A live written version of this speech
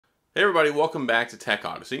Hey everybody, welcome back to Tech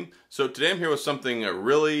Odyssey. So today I'm here with something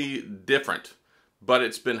really different, but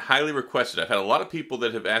it's been highly requested. I've had a lot of people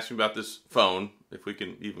that have asked me about this phone, if we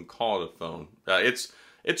can even call it a phone. It's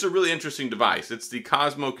a really interesting device. It's the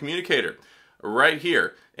Cosmo Communicator right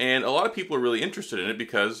here. And a lot of people are really interested in it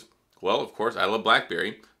because, well, of course, I love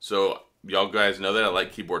BlackBerry. So y'all guys know that I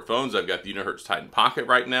like keyboard phones. I've got the Unihertz Titan Pocket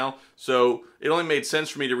right now. So it only made sense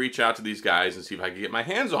for me to reach out to these guys and see if I could get my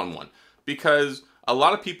hands on one. Because a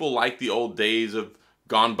lot of people like the old days of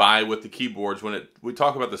gone by with the keyboards when we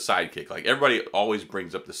talk about the Sidekick. Like everybody always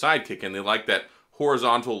brings up the Sidekick and they like that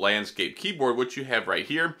horizontal landscape keyboard, which you have right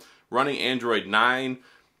here, running Android 9.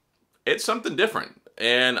 It's something different.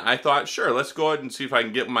 And I thought, sure, let's go ahead and see if I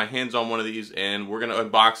can get my hands on one of these, and we're going to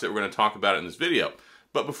unbox it. We're going to talk about it in this video.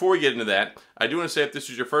 But before we get into that, I do want to say if this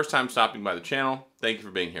is your first time stopping by the channel, thank you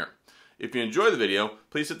for being here. If you enjoy the video,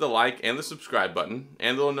 please hit the like and the subscribe button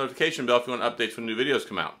and the little notification bell if you want updates when new videos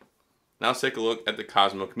come out. Now let's take a look at the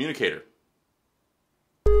Cosmo Communicator.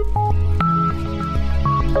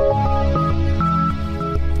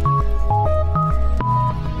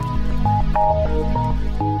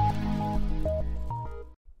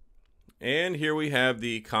 And here we have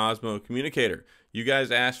the Cosmo Communicator. You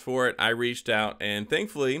guys asked for it, I reached out, and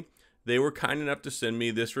thankfully they were kind enough to send me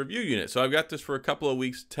this review unit. So I've got this for a couple of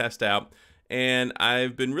weeks to test out, and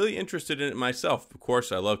I've been really interested in it myself. Of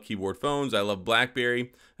course, I love keyboard phones. I love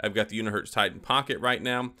BlackBerry. I've got the Unihertz Titan Pocket right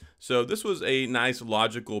now. So this was a nice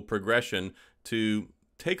logical progression to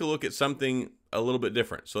take a look at something a little bit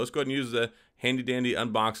different. So let's go ahead and use the handy dandy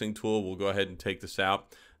unboxing tool. We'll go ahead and take this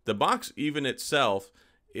out. The box even itself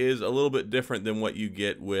is a little bit different than what you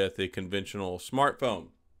get with a conventional smartphone.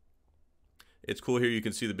 It's cool here, you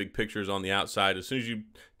can see the big pictures on the outside. As soon as you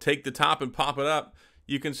take the top and pop it up,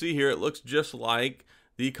 you can see here it looks just like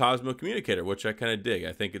the Cosmo Communicator, which I kind of dig.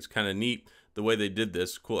 I think it's kind of neat the way they did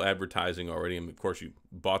this. Cool advertising already, and of course you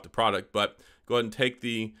bought the product. But go ahead and take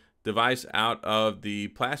the device out of the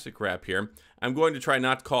plastic wrap here. I'm going to try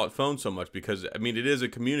not to call it phone so much because, I mean, it is a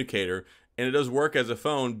communicator and it does work as a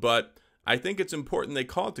phone, but I think it's important they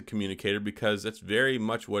call it the communicator because that's very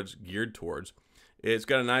much what it's geared towards. It's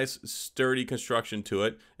got a nice sturdy construction to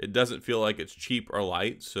it. It doesn't feel like it's cheap or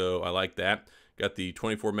light, so I like that. Got the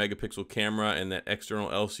 24 megapixel camera and that external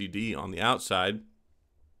LCD on the outside.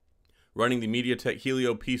 Running the MediaTek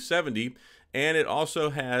Helio P70, and it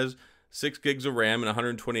also has 6 gigs of RAM and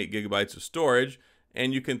 128 gigabytes of storage,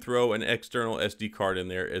 and you can throw an external SD card in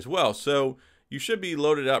there as well. So you should be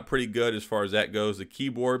loaded up pretty good as far as that goes. The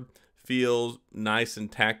keyboard feels nice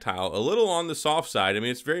and tactile, a little on the soft side. I mean,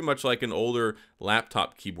 it's very much like an older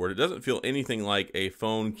laptop keyboard. It doesn't feel anything like a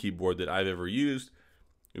phone keyboard that I've ever used.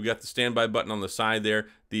 We've got the standby button on the side there.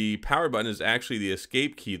 The power button is actually the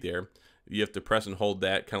escape key there. You have to press and hold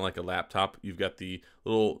that, kind of like a laptop. You've got the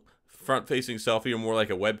little front-facing selfie, or more like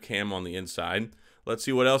a webcam on the inside. Let's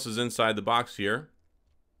see what else is inside the box here.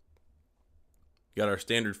 Got our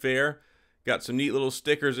standard fare. Got some neat little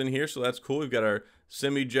stickers in here, so that's cool. We've got our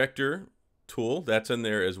SIM ejector tool. That's in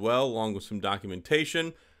there as well, along with some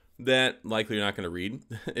documentation that likely you're not going to read.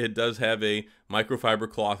 It does have a microfiber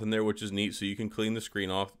cloth in there, which is neat, so you can clean the screen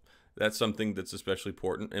off. That's something that's especially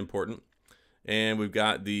important. And we've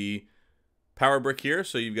got the power brick here,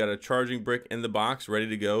 so you've got a charging brick in the box ready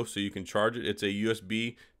to go, so you can charge it. It's a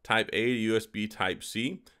USB Type A to USB Type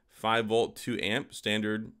C, 5 volt, 2 amp,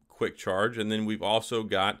 standard quick charge. And then we've also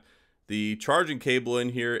got the charging cable in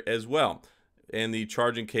here as well. And the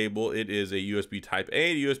charging cable, it is a USB Type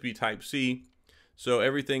A to USB Type C. So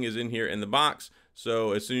everything is in here in the box.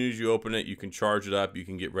 So as soon as you open it, you can charge it up. You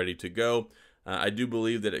can get ready to go. I do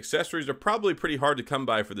believe that accessories are probably pretty hard to come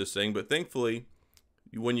by for this thing, but thankfully,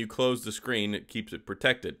 when you close the screen, it keeps it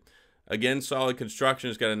protected. Again, solid construction.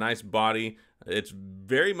 It's got a nice body. It's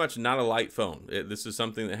very much not a light phone. This is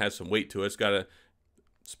something that has some weight to it. It's got a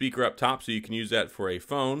speaker up top, so you can use that for a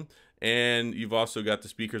phone. And you've also got the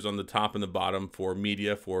speakers on the top and the bottom for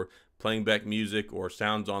media, for playing back music or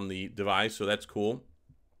sounds on the device, so that's cool.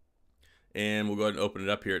 And we'll go ahead and open it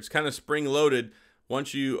up here. It's kind of spring-loaded.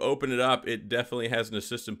 Once you open it up, it definitely has an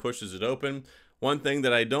assist and pushes it open. One thing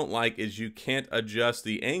that I don't like is you can't adjust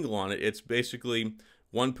the angle on it. It's basically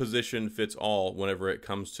one position fits all whenever it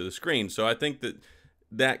comes to the screen. So I think that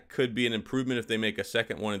that could be an improvement if they make a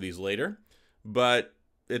second one of these later. But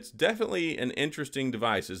it's definitely an interesting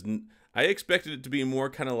device. I expected it to be more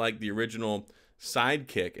kind of like the original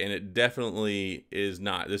Sidekick, and it definitely is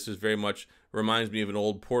not. This is very much reminds me of an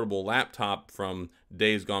old portable laptop from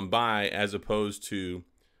days gone by, as opposed to,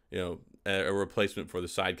 you know, a replacement for the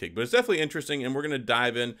Sidekick. But it's definitely interesting, and we're going to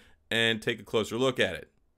dive in and take a closer look at it.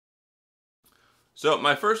 So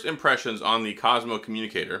my first impressions on the Cosmo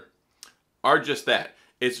Communicator are just that.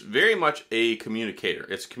 It's very much a communicator.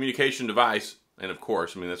 It's a communication device, and of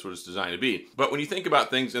course, I mean, that's what it's designed to be. But when you think about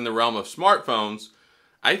things in the realm of smartphones,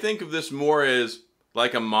 I think of this more as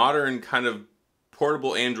like a modern kind of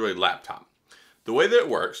portable Android laptop. The way that it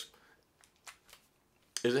works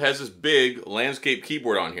is it has this big landscape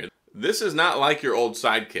keyboard on here. This is not like your old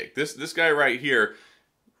Sidekick. This guy right here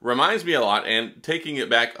reminds me a lot, and taking it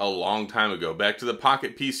back a long time ago, back to the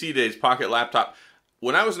Pocket PC days, Pocket laptop.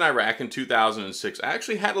 When I was in Iraq in 2006, I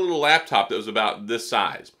actually had a little laptop that was about this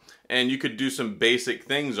size. And you could do some basic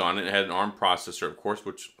things on it. It had an ARM processor, of course,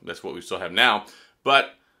 which that's what we still have now.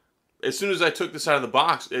 But as soon as I took this out of the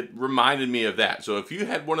box, it reminded me of that. So if you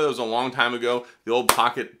had one of those a long time ago, the old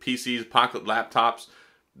Pocket PCs, Pocket laptops,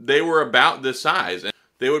 they were about this size. And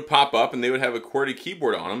they would pop up and they would have a QWERTY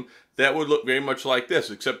keyboard on them that would look very much like this,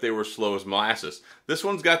 except they were slow as molasses. This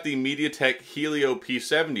one's got the MediaTek Helio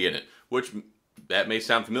P70 in it, which that may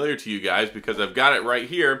sound familiar to you guys because I've got it right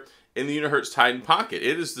here in the Unihertz Titan Pocket.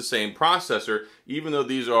 It is the same processor, even though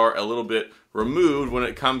these are a little bit removed when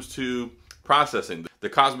it comes to processing. The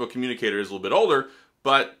Cosmo Communicator is a little bit older,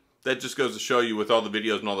 but that just goes to show you with all the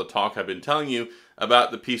videos and all the talk I've been telling you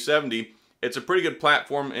about the P70, it's a pretty good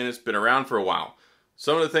platform and it's been around for a while.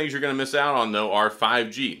 Some of the things you're going to miss out on, though, are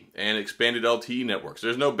 5G and expanded LTE networks.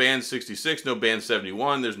 There's no band 66, no band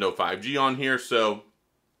 71, there's no 5G on here, so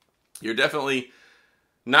you're definitely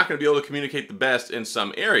not going to be able to communicate the best in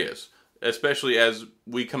some areas, especially as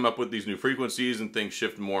we come up with these new frequencies and things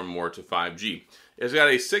shift more and more to 5G. It's got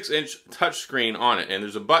a 6-inch touchscreen on it, and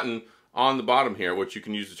there's a button on the bottom here which you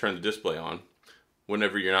can use to turn the display on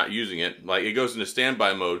whenever you're not using it. Like, it goes into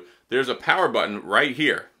standby mode. There's a power button right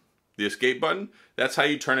here, the escape button. That's how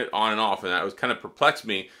you turn it on and off, and that was kind of perplexed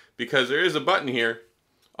me because there is a button here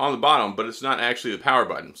on the bottom, but it's not actually the power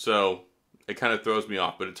button, so it kind of throws me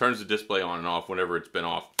off. But it turns the display on and off whenever it's been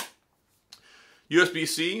off.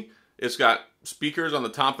 USB-C, it's got speakers on the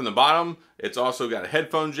top and the bottom. It's also got a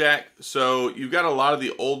headphone jack, so you've got a lot of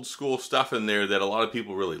the old school stuff in there that a lot of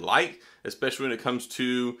people really like, especially when it comes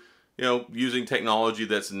to, you know, using technology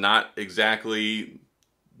that's not exactly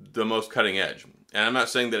the most cutting edge. And I'm not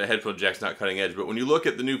saying that a headphone jack's not cutting edge, but when you look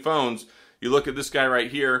at the new phones, you look at this guy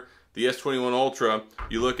right here, the S21 Ultra,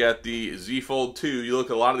 you look at the Z Fold 2, you look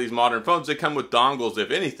at a lot of these modern phones, they come with dongles,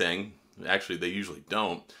 if anything. Actually, they usually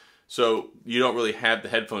don't. So you don't really have the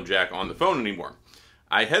headphone jack on the phone anymore.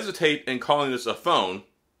 I hesitate in calling this a phone,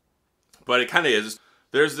 but it kind of is.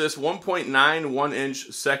 There's this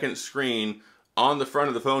 1.91-inch second screen on the front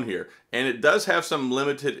of the phone here, and it does have some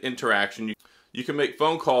limited interaction. You can make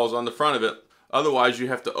phone calls on the front of it. Otherwise, you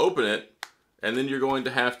have to open it, and then you're going to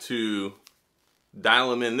have to dial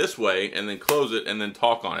them in this way, and then close it, and then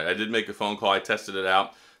talk on it. I did make a phone call. I tested it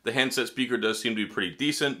out. The handset speaker does seem to be pretty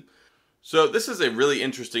decent. So this is a really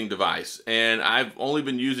interesting device, and I've only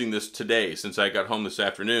been using this today since I got home this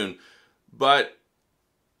afternoon. But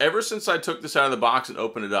ever since I took this out of the box and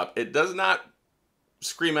opened it up, it does not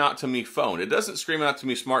scream out to me phone. It doesn't scream out to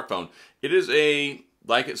me smartphone. It is a,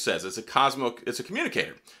 like it says, it's a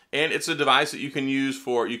communicator. And it's a device that you can use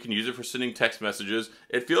it for sending text messages.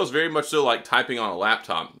 It feels very much so like typing on a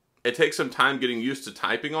laptop. It takes some time getting used to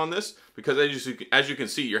typing on this because as you can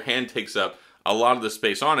see, your hand takes up a lot of the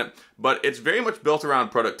space on it, but it's very much built around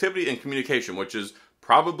productivity and communication, which is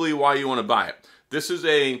probably why you want to buy it. This is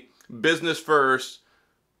a business first,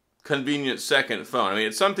 convenient second phone. I mean,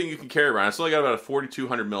 it's something you can carry around. It's only got about a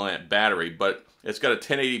 4,200 milliamp battery, but it's got a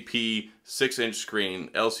 1080p 6-inch screen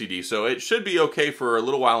LCD, so it should be okay for a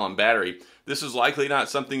little while on battery. This is likely not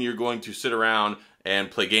something you're going to sit around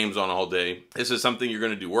and play games on all day. This is something you're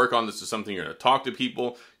going to do work on. This is something you're going to talk to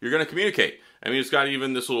people. You're going to communicate. I mean, it's got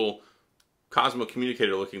even this little Cosmo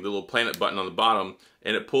Communicator looking, the little planet button on the bottom,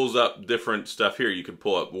 and it pulls up different stuff here. You can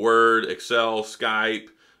pull up Word, Excel, Skype.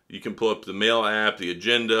 You can pull up the Mail app, the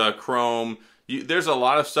Agenda, Chrome. There's a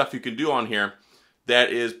lot of stuff you can do on here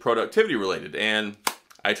that is productivity related, and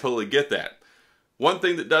I totally get that. One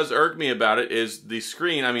thing that does irk me about it is the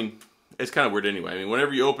screen. I mean, it's kind of weird anyway. I mean,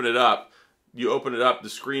 whenever you open it up, the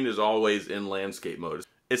screen is always in landscape mode.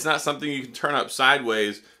 It's not something you can turn up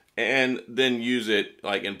sideways and then use it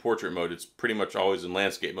like in portrait mode. It's pretty much always in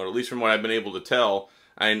landscape mode, at least from what I've been able to tell.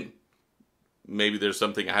 Maybe there's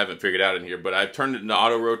something I haven't figured out in here, but I've turned it into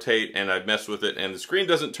auto rotate and I've messed with it, and the screen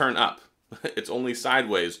doesn't turn up. It's only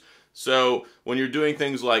sideways. So when you're doing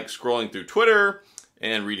things like scrolling through Twitter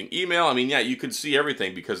and reading email, I mean, yeah, you can see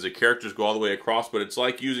everything because the characters go all the way across, but it's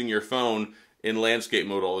like using your phone in landscape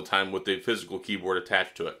mode all the time with the physical keyboard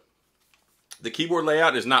attached to it. The keyboard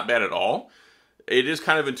layout is not bad at all. It is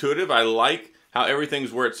kind of intuitive. I like how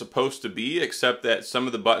everything's where it's supposed to be, except that some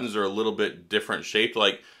of the buttons are a little bit different shaped.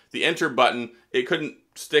 Like the enter button, it couldn't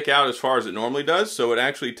stick out as far as it normally does, so it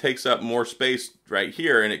actually takes up more space right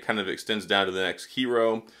here, and it kind of extends down to the next key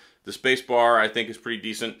row. The space bar, I think, is pretty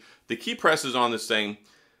decent. The key presses on this thing,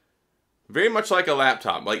 very much like a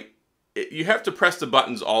laptop. Like, you have to press the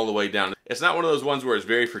buttons all the way down. It's not one of those ones where it's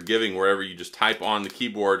very forgiving, wherever you just type on the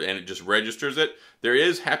keyboard and it just registers it. There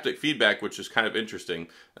is haptic feedback, which is kind of interesting,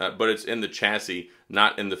 but it's in the chassis,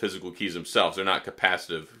 not in the physical keys themselves. They're not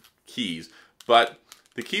capacitive keys. But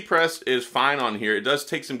the key press is fine on here. It does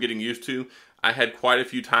take some getting used to. I had quite a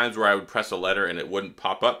few times where I would press a letter and it wouldn't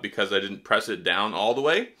pop up because I didn't press it down all the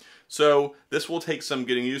way. So this will take some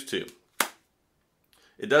getting used to.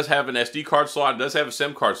 It does have an SD card slot. It does have a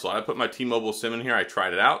SIM card slot. I put my T-Mobile SIM in here. I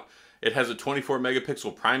tried it out. It has a 24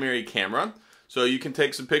 megapixel primary camera, so you can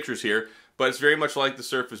take some pictures here, but it's very much like the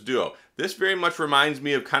Surface Duo. This very much reminds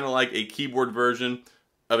me of kind of like a keyboard version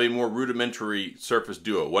of a more rudimentary Surface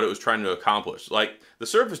Duo, what it was trying to accomplish. Like, the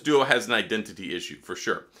Surface Duo has an identity issue, for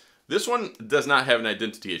sure. This one does not have an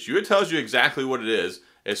identity issue. It tells you exactly what it is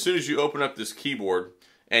as soon as you open up this keyboard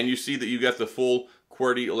and you see that you got the full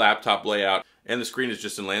QWERTY laptop layout and the screen is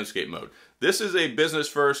just in landscape mode. This is a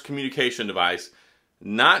business-first communication device,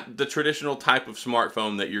 not the traditional type of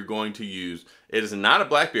smartphone that you're going to use. It is not a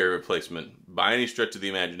BlackBerry replacement by any stretch of the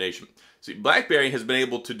imagination. See, BlackBerry has been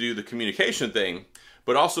able to do the communication thing,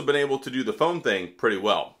 but also been able to do the phone thing pretty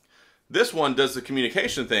well. This one does the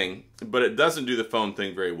communication thing, but it doesn't do the phone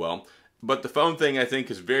thing very well. But the phone thing, I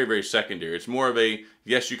think, is very, very secondary. It's more of a,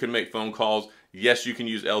 yes, you can make phone calls. Yes, you can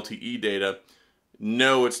use LTE data.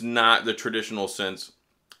 No, it's not the traditional sense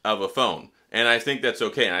of a phone. And I think that's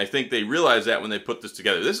okay. And I think they realize that when they put this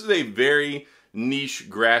together. This is a very niche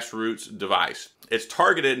grassroots device. It's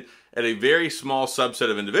targeted at a very small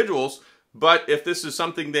subset of individuals. But if this is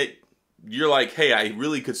something that you're like, hey, I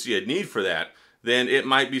really could see a need for that, then it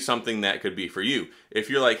might be something that could be for you. If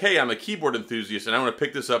you're like, hey, I'm a keyboard enthusiast and I want to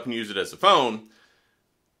pick this up and use it as a phone,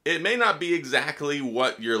 it may not be exactly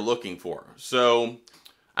what you're looking for. So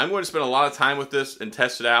I'm going to spend a lot of time with this and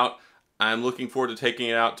test it out. I'm looking forward to taking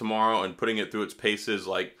it out tomorrow and putting it through its paces,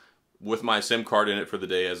 like with my SIM card in it for the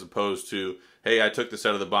day, as opposed to, hey, I took this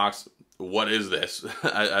out of the box. What is this?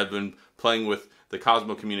 I've been playing with the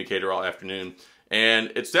Cosmo Communicator all afternoon,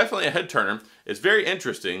 and it's definitely a head turner. It's very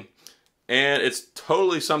interesting, and it's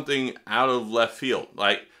totally something out of left field.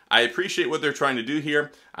 Like, I appreciate what they're trying to do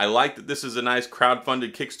here. I like that this is a nice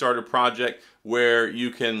crowdfunded Kickstarter project where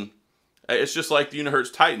you can, it's just like the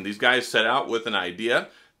Unihertz Titan. These guys set out with an idea.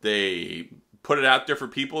 They put it out there for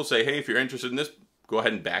people, say, hey, if you're interested in this, go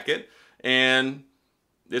ahead and back it. And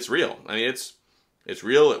it's real. I mean, it's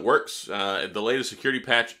real. It works. The latest security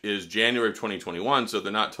patch is January of 2021, so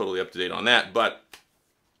they're not totally up to date on that. But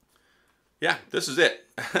yeah, this is it.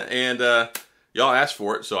 And y'all asked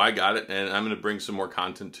for it, so I got it, and I'm going to bring some more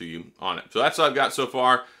content to you on it. So that's all I've got so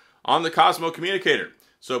far on the Cosmo Communicator.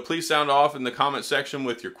 So please sound off in the comment section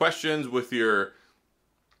with your questions, with your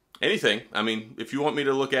anything. I mean, if you want me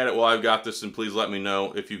to look at it while I've got this, then please let me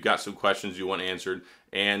know if you've got some questions you want answered.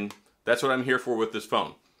 And that's what I'm here for with this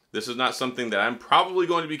phone. This is not something that I'm probably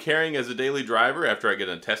going to be carrying as a daily driver after I get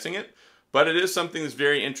done testing it, but it is something that's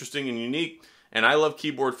very interesting and unique. And I love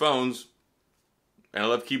keyboard phones, and I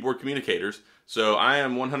love keyboard communicators. So I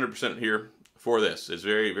am 100% here for this. It's a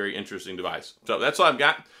very, very interesting device. So that's all I've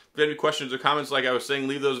got. If you have any questions or comments, like I was saying,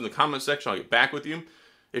 leave those in the comment section. I'll get back with you.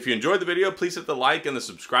 If you enjoyed the video, please hit the like and the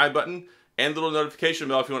subscribe button and the little notification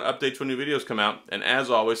bell if you want updates when new videos come out. And as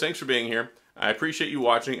always, thanks for being here. I appreciate you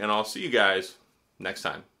watching, and I'll see you guys next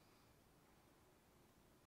time.